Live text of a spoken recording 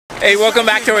Hey, welcome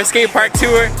back to our skate park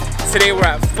tour. Today we're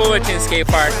at Fullerton Skate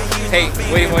Park. Hey,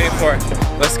 what are you waiting for?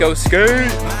 Let's go skate!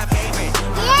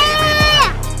 Yeah!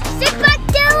 Skate park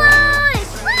tours!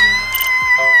 Woo!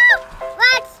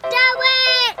 Let's do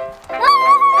it!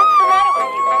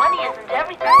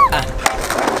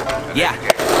 Yeah.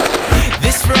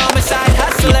 This for all my side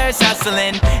hustlers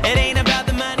hustling. It ain't about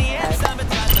the money, it's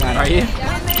summertime. Are you?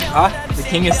 Huh? The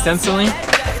king is stenciling?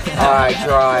 I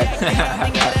tried.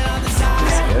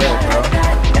 It's good, bro.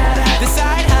 The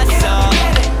side hustle.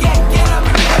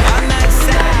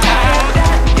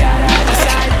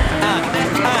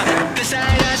 The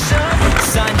side hustle.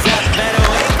 Sun's up, better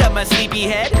wake up my sleepy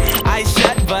head. Eyes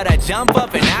shut, but I jump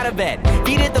up and out of bed.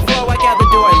 Feet hit the floor, walk out the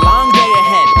door, long day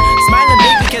ahead. Smiling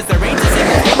big because the range is in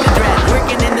the thing to dread.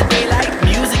 Working in the daylight,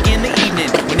 music in the evening.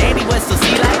 When Andy was still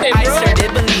sea light, I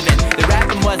started believing. The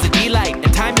rapping was a delight,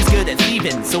 and time is good at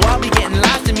thieving. So I'll be getting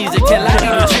lost in music till I be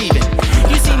retrieving.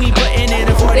 You see me putting in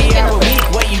a 40-hour week.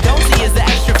 What you don't see is the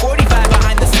extra 45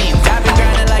 behind the scenes. I've been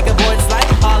grinding like a board slide,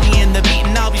 Ollie in the beat,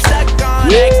 and I'll be stuck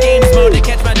on X Games mode to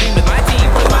catch my dream with my team.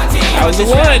 That was the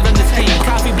one. From the stream,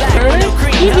 coffee black with no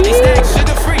cream, healthy snacks,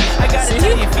 sugar free. I gotta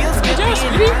tell you, feels good being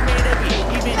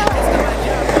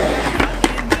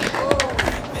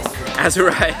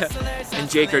Azariah and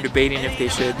Jake are debating if they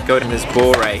should go to this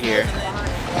bowl right here.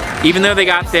 Even though they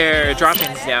got their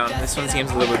drop-ins down, this one seems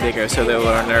a little bit bigger, so they're a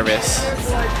little nervous.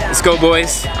 Let's go,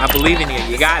 boys. I believe in you.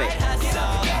 You got it.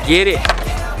 Get it.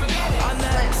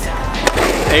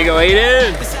 There you go,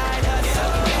 Aiden.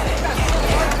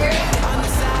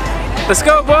 Let's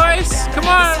go, boys. Come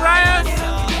on, Ryan.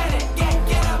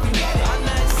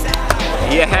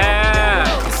 Yeah.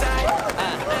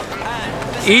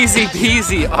 Easy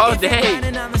peasy all day.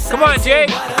 Come on, Jake.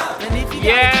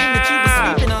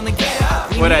 Yeah.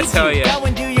 What'd I tell you?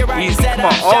 Easy. Come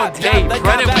on, all day.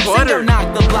 Bread and butter.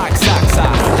 Knock the block socks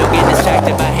off. Don't get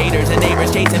distracted by haters and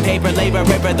neighbors chasing paper, labor,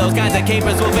 ripper. Those kinds of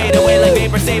capers will fade away like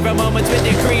vapor. Savor moments with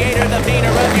your creator, the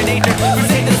painter of your nature.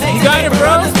 You got it,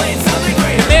 bro.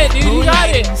 Commit, dude. You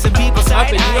got it. Some people Up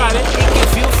it. You got it. It can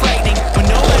feel frightening when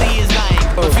nobody is lying.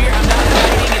 But fear I'm not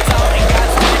fighting. It's all in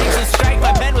God's timing. So strike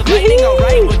my pen with lightning.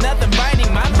 Alright, with nothing binding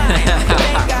my mind.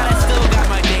 Thank God I still got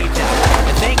my day job.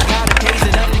 And thank God it pays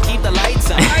enough to keep the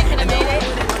lights on.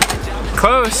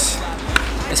 Close.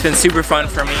 It's been super fun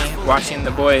for me watching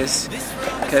the boys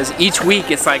because each week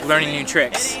it's like learning new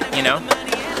tricks, you know?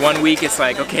 One week it's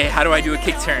like, okay, how do I do a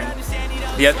kick turn?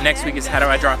 The next week is how do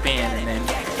I drop in? And then,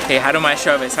 hey, how do my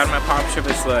shove-its? How do my pop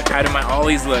shove-its look? How do my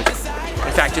ollies look?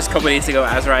 In fact, just a couple days ago,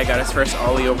 Azariah got his first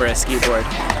ollie over a skateboard.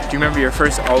 Do you remember your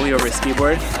first ollie over a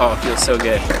skateboard? Oh, it feels so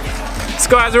good. Let's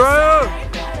go, Azariah!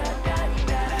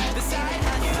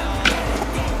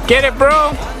 Get it,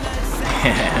 bro!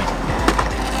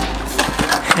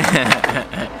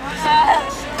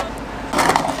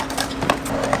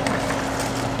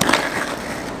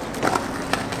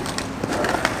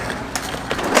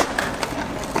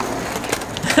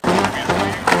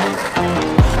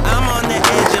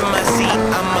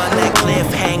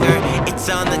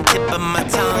 On the tip of my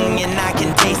tongue and I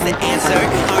can taste the answer.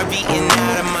 Heart beating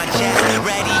out of my chest.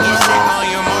 Ready, get set on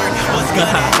your mark. What's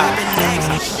gonna happen next?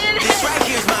 This right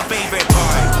here's my favorite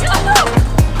part.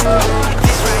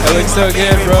 That looks so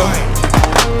good, bro.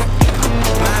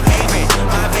 My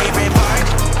favorite part.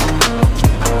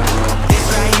 This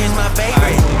right here's my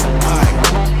favorite part.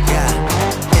 Yeah.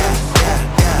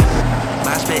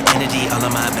 My spit energy, all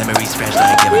of my memories fresh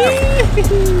like evergreen.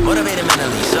 Motivated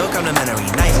mentally, so complimentary.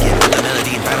 Nice kid with the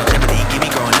melody and final temperament. Give me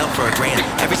growing up for a grand.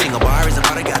 Every single bar is a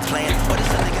part of God's plan. What is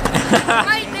something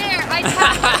Right there! I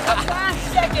tapped it the last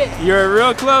second! You're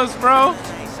real close, bro.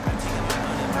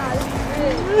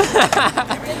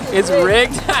 It's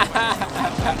rigged.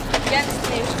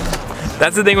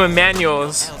 That's the thing with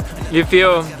manuals. You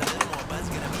feel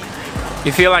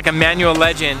like a manual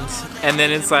legend, and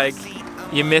then it's like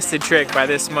you missed the trick by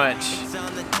this much.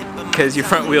 Because your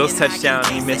front wheels touch down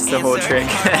and you missed the whole trick. Ready,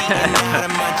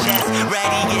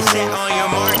 get set on your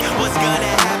mark. What's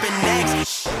gonna happen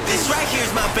next? This right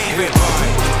here's my favorite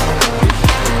part.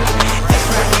 This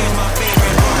right here's my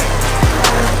favorite part.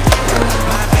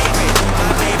 My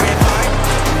favorite part.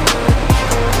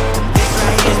 This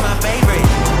right here's my favorite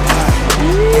part.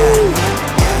 Yeah.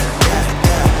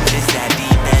 This that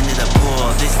deep end of the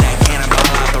pool. This that cannonball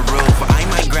off the roof. I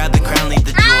might grab the crown, leave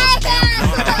the jewels.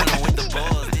 With the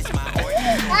bulls.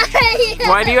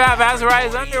 Why do you have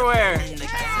Azariah's underwear?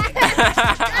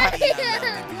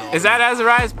 Is that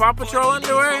Azariah's Paw Patrol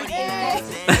underwear?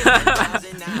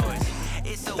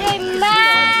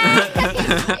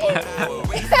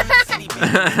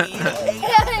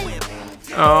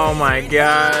 Oh my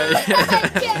god.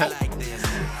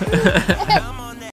 go.